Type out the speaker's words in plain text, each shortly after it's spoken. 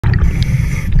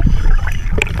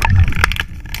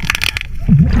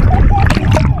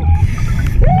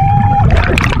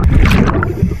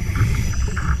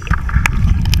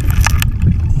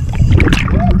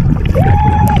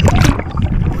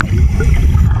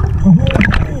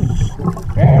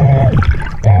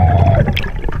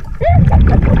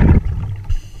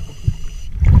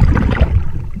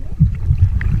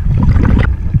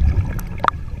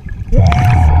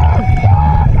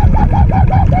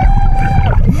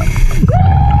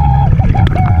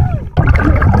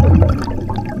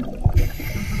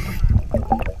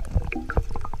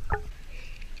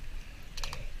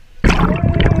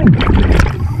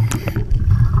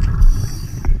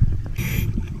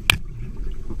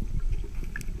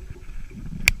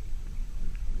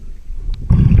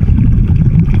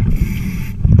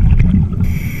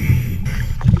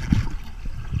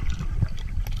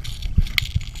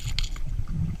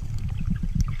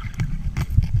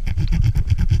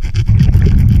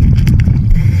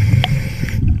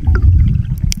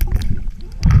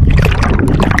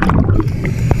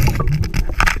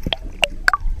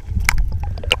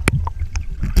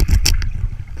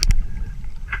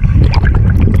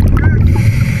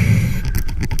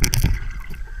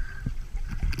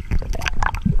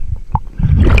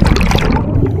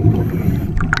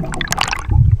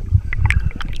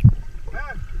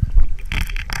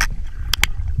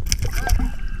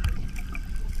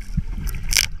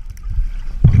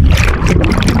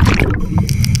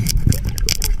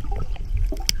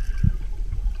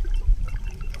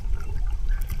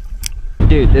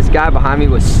Dude, this guy behind me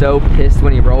was so pissed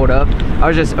when he rolled up. I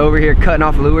was just over here cutting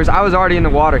off lures. I was already in the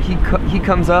water. He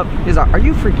comes up, he's like, are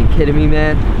you freaking kidding me,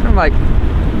 man? And I'm like,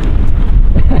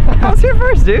 I was here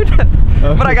first, dude.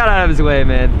 But I got out of his way,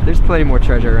 man. There's plenty more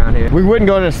treasure around here. We wouldn't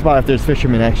go in a spot if there's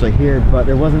fishermen actually here, but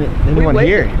there wasn't anyone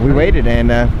here. We waited and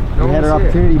we had our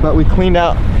opportunity, but we cleaned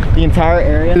out the entire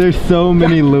area. There's so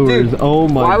many lures. Dude, oh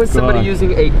my god. Why was somebody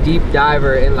using a deep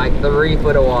diver in like 3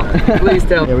 foot of water? Please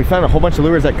tell me. Yeah, we found a whole bunch of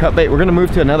lures at Cut Bait. We're gonna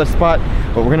move to another spot,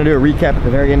 but we're gonna do a recap at the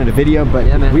very end of the video. But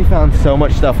yeah, man, we found so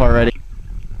much stuff already.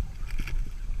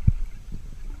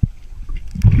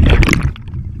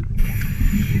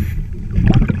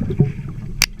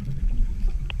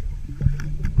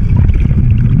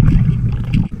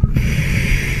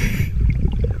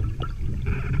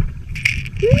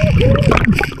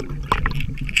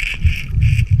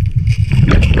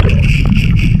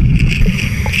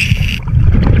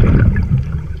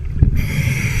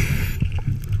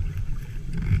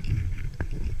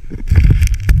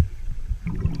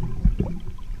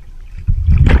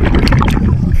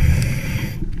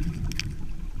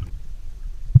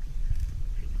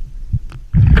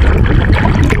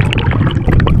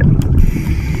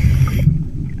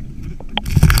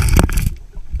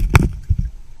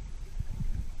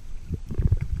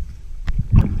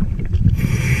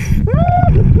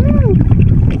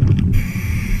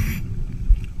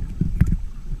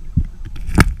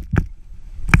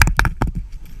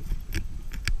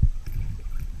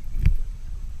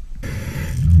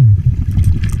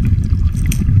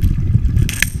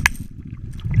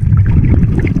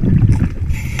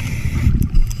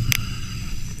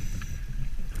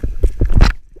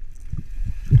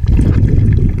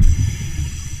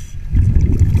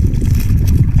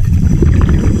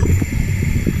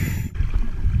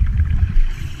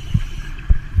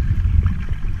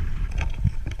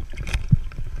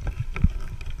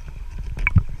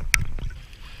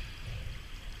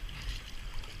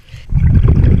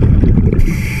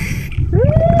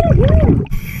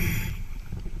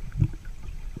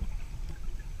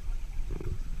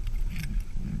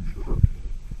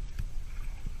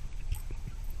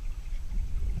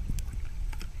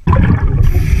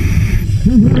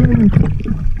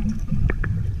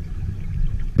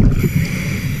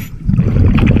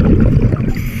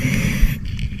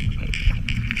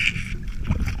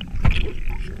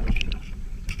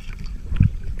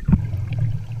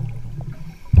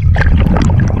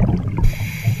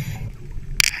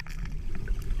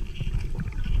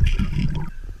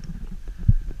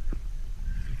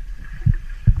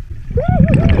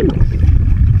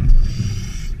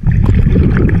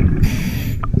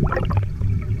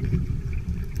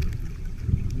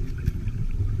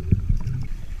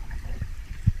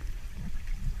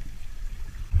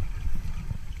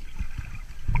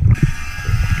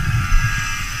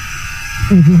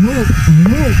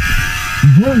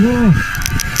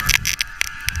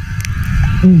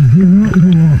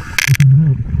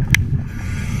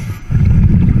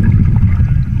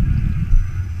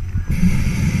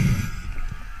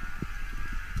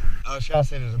 I was trying to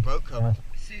say there's a boat coming.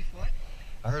 See what?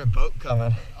 I heard a boat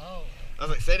coming. Oh. I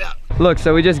was like, say that. Look,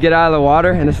 so we just get out of the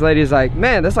water and this lady's like,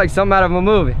 man, that's like something out of a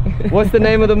movie. What's the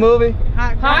name of the movie?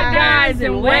 Hot guys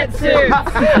in wetsuits.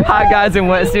 Hot guys in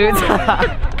wetsuits.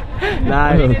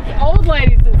 Nice. And it's old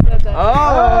ladies that said that.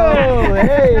 Oh,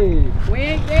 hey. We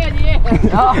ain't dead yet.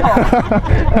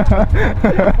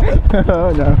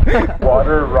 Oh no.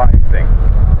 Water rising.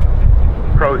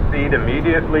 Proceed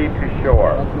immediately to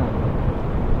shore.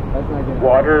 That's not good.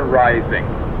 Water rising.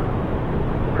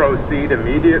 Proceed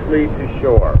immediately to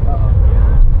shore.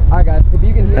 Alright guys, if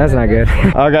you can hear That's not good.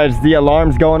 Alright guys, the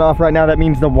alarm's going off right now. That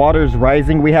means the water's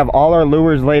rising. We have all our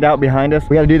lures laid out behind us.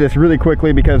 We gotta do this really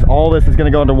quickly because all this is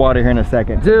gonna go into water here in a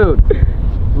second. Dude,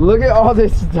 look at all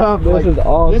this stuff. This is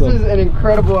awesome. This is an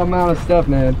incredible amount of stuff,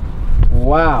 man.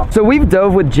 Wow. So we've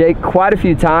dove with Jake quite a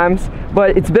few times,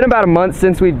 but it's been about a month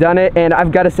since we've done it, and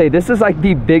I've got to say, this is like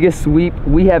the biggest sweep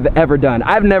we have ever done.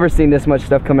 I've never seen this much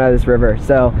stuff come out of this river,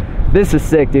 so this is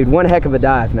sick, dude. One heck of a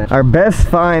dive, man. Our best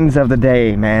finds of the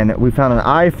day, man. We found an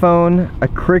iPhone, a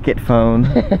Cricket phone,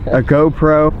 a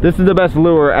GoPro. This is the best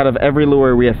lure out of every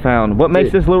lure we have found. What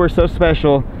makes this lure so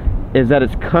special is that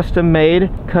it's custom made,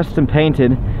 custom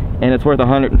painted, and it's worth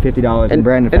 $150. And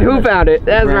Brandon found it. Who found it?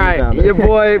 That's right. Your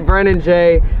boy, Brennan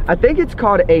J. I think it's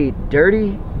called a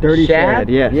Dirty Shad?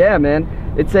 Yes. Yeah, man.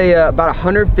 It's a about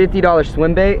 $150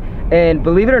 swim bait. And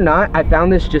believe it or not, I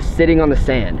found this just sitting on the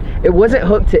sand. It wasn't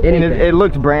hooked to anything. And it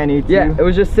looked brand new too. Yeah, it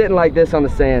was just sitting like this on the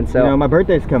sand. So you know, my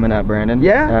birthday's coming up, Brandon.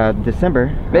 Yeah?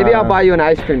 December. Maybe I'll buy you an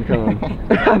ice cream cone.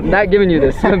 I'm not giving you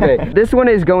this Swimbait. This one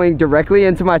is going directly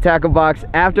into my tackle box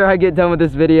after I get done with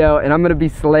this video, and I'm gonna be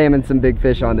slamming some big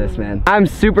fish on this, man. I'm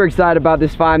super excited about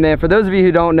this find, man. For those of you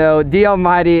who don't know,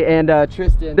 Dallmyd and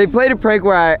Tristan, they played a prank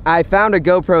where I found a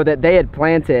GoPro that they had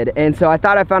planted, and so I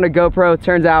thought I found a GoPro.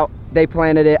 Turns out they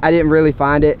planted it. I didn't really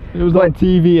find it. It was on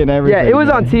TV and everything. Yeah, it was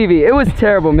on TV. It was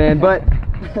terrible, man, but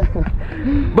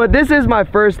but this is my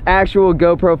first actual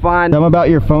GoPro find. Tell me about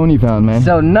your phone you found, man.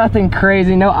 So nothing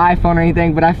crazy, no iPhone or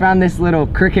anything, but I found this little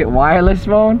Cricket wireless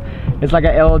phone. It's like a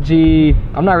LG,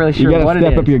 I'm not really sure what it is. You gotta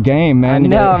step up your game, man.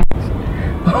 No.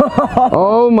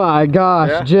 Oh my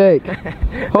gosh, yeah. Jake.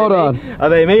 Hold on. Are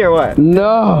they me or what?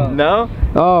 No. No?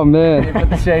 Oh man. Put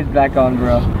the shades back on,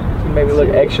 bro. Maybe look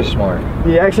extra smart.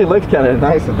 He actually looks kind of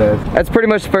nice with this. That's pretty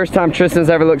much the first time Tristan's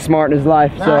ever looked smart in his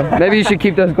life, so maybe you should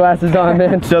keep those glasses on,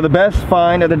 man. So the best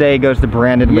find of the day goes to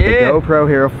Brandon with the GoPro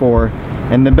Hero 4.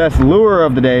 And the best lure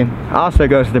of the day also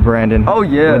goes to Brandon. Oh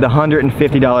yeah. With the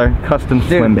 $150 custom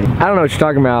swim bait. I don't know what you're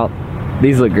talking about.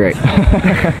 These look great.